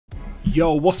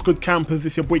Yo, what's good campers,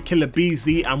 it's your boy Killer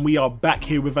Beezy and we are back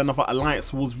here with another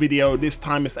Alliance Wars video. This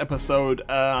time it's episode,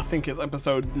 I think it's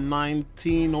episode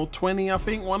 19 or 20, I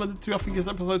think, one of the two. I think it's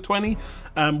episode 20,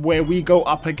 where we go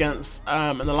up against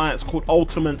an alliance called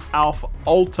Ultimates Alpha.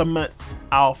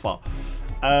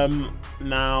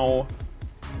 Now,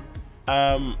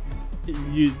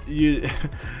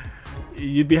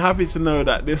 you'd be happy to know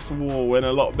that this war went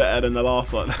a lot better than the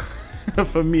last one,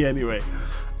 for me anyway.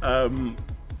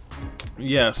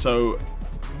 Yeah, so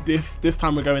this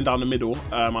time we're going down the middle.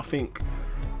 I think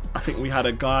we had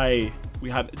a guy.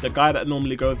 The guy that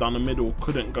normally goes down the middle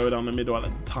couldn't go down the middle at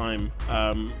the time.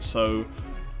 So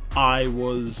I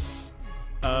was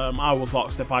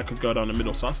asked if I could go down the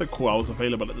middle. So I said cool. I was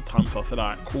available at the time, so I said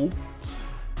alright, cool.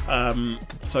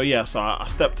 So yeah, so I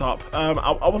stepped up.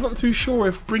 I wasn't too sure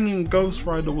if bringing Ghost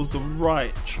Rider was the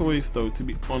right choice, though, to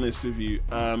be honest with you.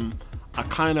 I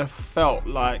kind of felt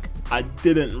like I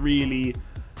didn't really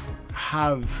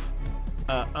have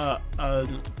a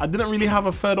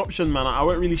third option, man. I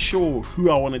wasn't really sure who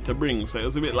I wanted to bring, so it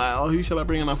was a bit like, oh, who shall I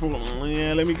bring? And I thought,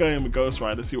 yeah, let me go in with Ghost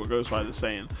Rider, see what Ghost Rider's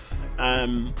saying.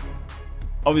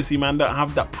 Obviously, man, don't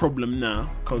have that problem now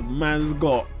because man's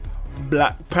got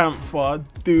Black Panther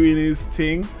doing his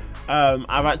thing.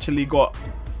 I've actually got,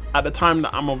 at the time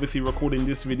that I'm obviously recording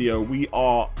this video, we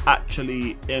are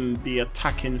actually in the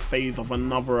attacking phase of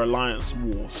another Alliance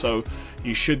War, so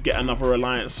you should get another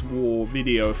Alliance War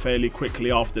video fairly quickly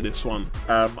after this one.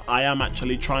 I am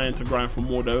actually trying to grind for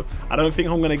Mordo. I don't think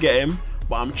I'm going to get him,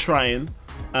 but I'm trying.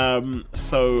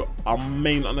 So I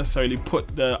may not necessarily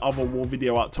put the other war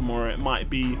video out tomorrow. It might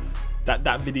be that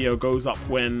that video goes up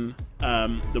when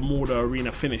the Mordo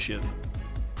arena finishes.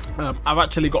 I've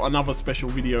actually got another special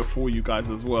video for you guys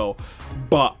as well,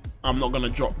 but I'm not going to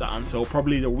drop that until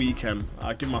probably the weekend.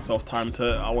 I give myself time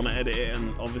to, I want to edit it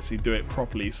and obviously do it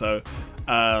properly. So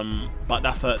but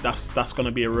that's going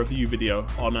to be a review video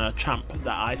on a champ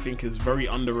that I think is very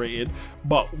underrated,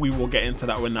 but we will get into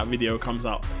that when that video comes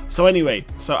out. So anyway,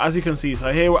 so as you can see,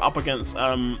 so here we're up against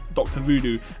Dr.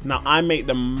 Voodoo. Now I made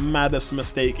the maddest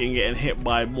mistake in getting hit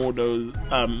by Mordo's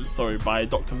by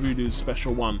Dr. Voodoo's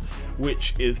special one,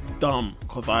 which is dumb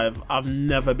because I've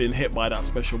never been hit by that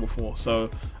special before. So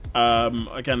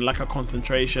again, lack of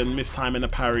concentration, mistiming a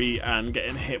parry and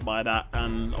getting hit by that,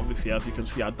 and obviously as you can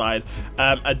see I died.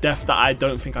 A death that I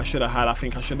don't think I should have had. I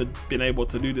think I should have been able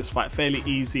to do this fight fairly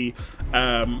easy,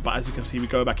 but as you can see we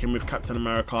go back in with Captain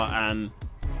America and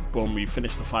boom, we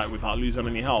finish the fight without losing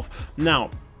any health.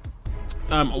 Now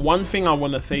one thing I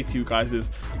want to say to you guys is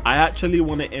I actually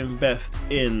want to invest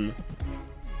in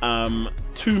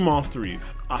two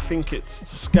masteries. I think it's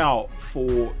Scout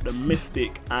for the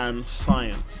Mystic and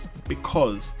Science,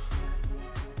 because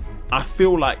I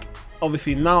feel like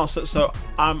obviously now, so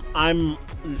I'm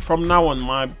from now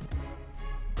on,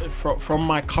 from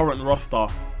my current roster,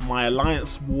 my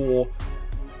Alliance War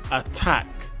attack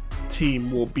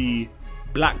team will be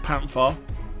Black Panther,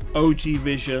 OG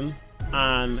Vision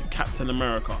and Captain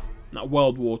America. Now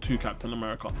World War II Captain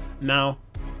America. Now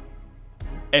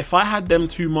if I had them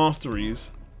two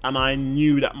masteries and I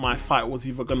knew that my fight was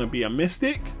either going to be a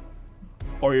Mystic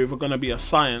or either going to be a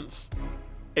Science,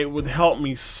 it would help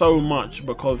me so much,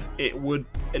 because it would,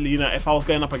 you know, if I was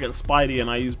going up against Spidey and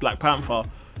I used Black Panther,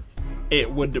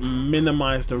 it would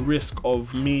minimize the risk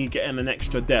of me getting an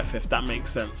extra death, if that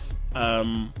makes sense.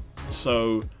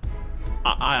 So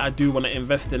I do want to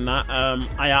invest in that.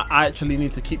 I actually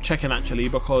need to keep checking actually,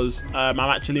 because I'm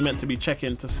actually meant to be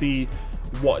checking to see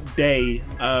what day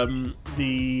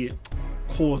the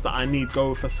cores that I need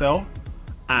go for sale,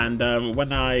 and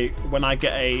when I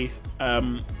get a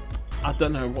I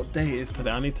don't know what day it is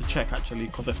today. I need to check actually,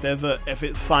 because if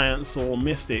it's Science or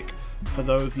Mystic for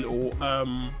those little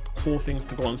core things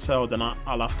to go on sale, then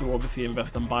I'll have to obviously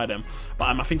invest and buy them.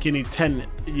 But I think you need 10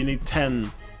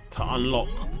 to unlock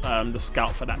the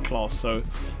Scout for that class, so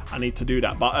I need to do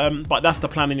that. But that's the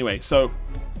plan anyway. So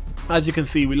as you can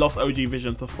see, we lost OG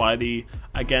Vision to Spidey.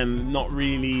 Again, not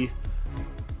really.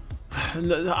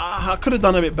 I could have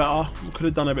done a bit better.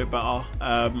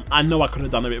 I know I could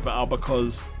have done a bit better,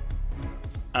 because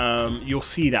you'll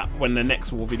see that when the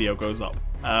next war video goes up.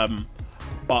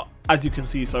 But as you can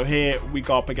see, so here we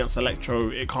go up against Electro.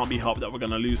 It can't be helped that we're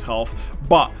going to lose health.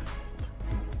 But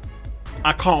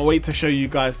I can't wait to show you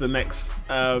guys the next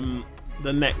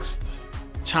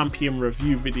champion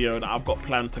review video that I've got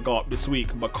planned to go up this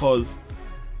week, because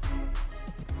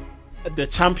the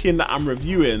champion that I'm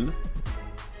reviewing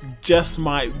just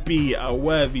might be a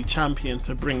worthy champion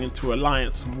to bring into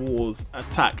Alliance Wars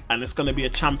attack, and it's going to be a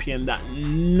champion that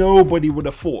nobody would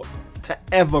have thought to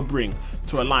ever bring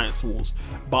to Alliance Wars.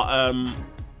 But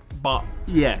But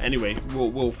yeah, anyway,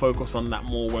 we'll focus on that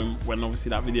more when obviously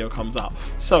that video comes out.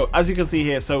 So as you can see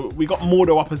here, so we got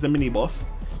Mordo up as the mini boss.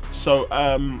 So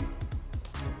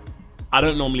I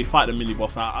don't normally fight the mini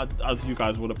boss, as you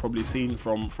guys would have probably seen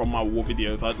from my war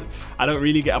videos. I don't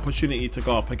really get opportunity to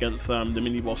go up against the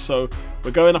mini boss. So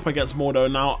we're going up against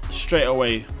Mordo now. Straight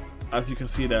away, as you can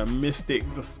see there, Mystic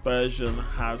Dispersion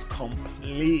has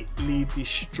completely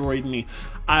destroyed me.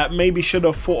 I maybe should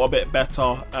have thought a bit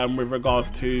better with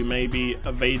regards to maybe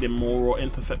evading more or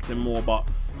intercepting more, but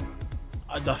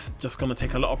that's just gonna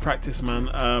take a lot of practice, man.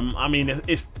 I mean,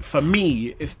 it's for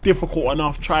me, it's difficult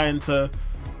enough trying to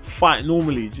fight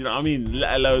normally, do you know what I mean,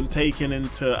 let alone taking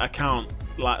into account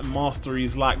like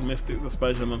masteries like Mystic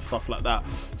Dispersion and stuff like that.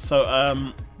 So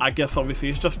I guess obviously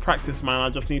it's just practice, man. I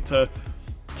just need to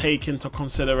take into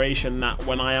consideration that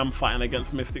when I am fighting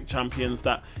against Mystic champions,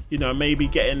 that, you know, maybe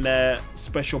getting their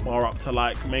special bar up to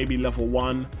like maybe level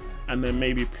 1, and then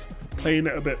maybe playing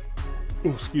it a bit,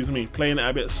 oh, excuse me, playing it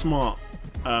a bit smart,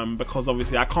 because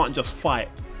obviously I can't just fight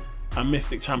a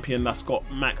Mystic champion that's got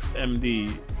max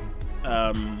MD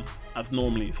as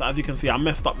normally. So as you can see, I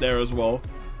messed up there as well.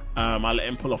 I let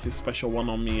him pull off his special one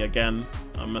on me again,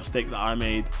 a mistake that I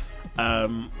made.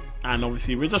 And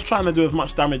obviously we're just trying to do as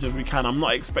much damage as we can. I'm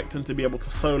not expecting to be able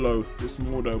to solo this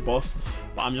Mordo boss,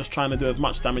 but I'm just trying to do as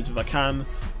much damage as I can.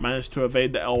 Managed to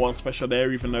evade the L1 special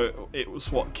there, even though it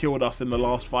was what killed us in the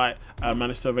last fight.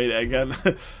 Managed to evade it again.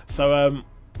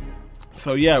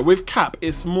 So yeah, with Cap,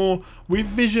 it's more with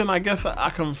Vision. I guess I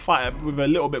can fight with a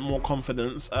little bit more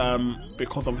confidence,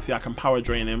 because obviously I can power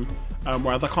drain him,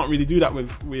 whereas I can't really do that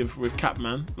with Cap,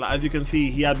 man. Like as you can see,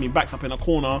 he had me backed up in a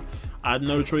corner. I had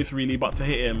no choice really but to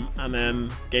hit him, and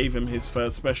then gave him his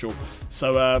third special.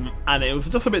 So and it was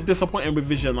just a bit disappointing with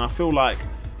Vision. I feel like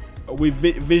with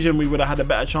Vision we would have had a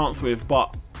better chance with,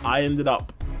 but I ended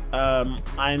up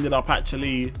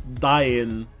actually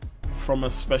dying from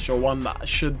a special one that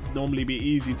should normally be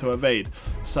easy to evade.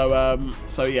 So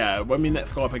so yeah, when we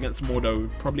next go up against Mordo, we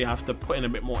probably have to put in a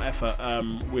bit more effort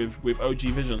with OG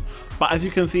Vision. But as you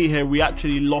can see here, we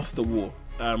actually lost the war,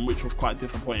 which was quite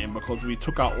disappointing because we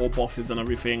took out all bosses and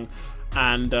everything,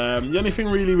 and the only thing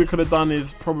really we could have done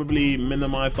is probably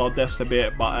minimized our deaths a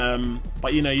bit,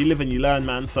 but you know, you live and you learn,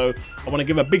 man. So I want to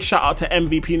give a big shout out to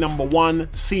MVP number 1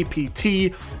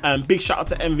 CPT, and big shout out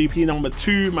to MVP number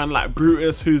 2, man like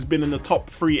Brutus, who's been in the top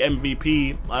 3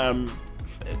 MVP.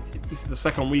 This is the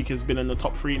second week he's been in the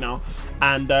top 3 now,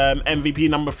 and MVP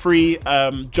number 3,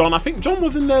 John. I think John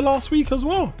was in there last week as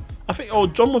well. I think, oh,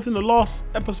 John was in the last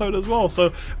episode as well.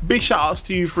 So big shout outs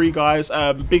to you 3 guys.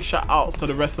 Big shout outs to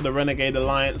the rest of the Renegade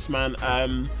Alliance, man.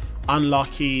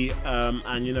 Unlucky,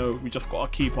 and you know, we just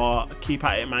gotta keep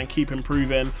at it, man. Keep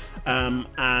improving,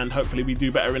 and hopefully we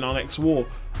do better in our next war.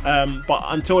 But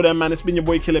until then, man, it's been your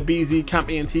boy Killer Beezy, Camp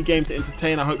E.n.t game to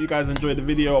entertain. I hope you guys enjoyed the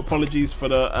video. Apologies for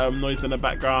the noise in the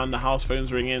background, the house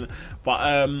phones ringing,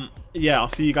 but yeah, I'll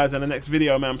see you guys in the next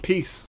video, man. Peace.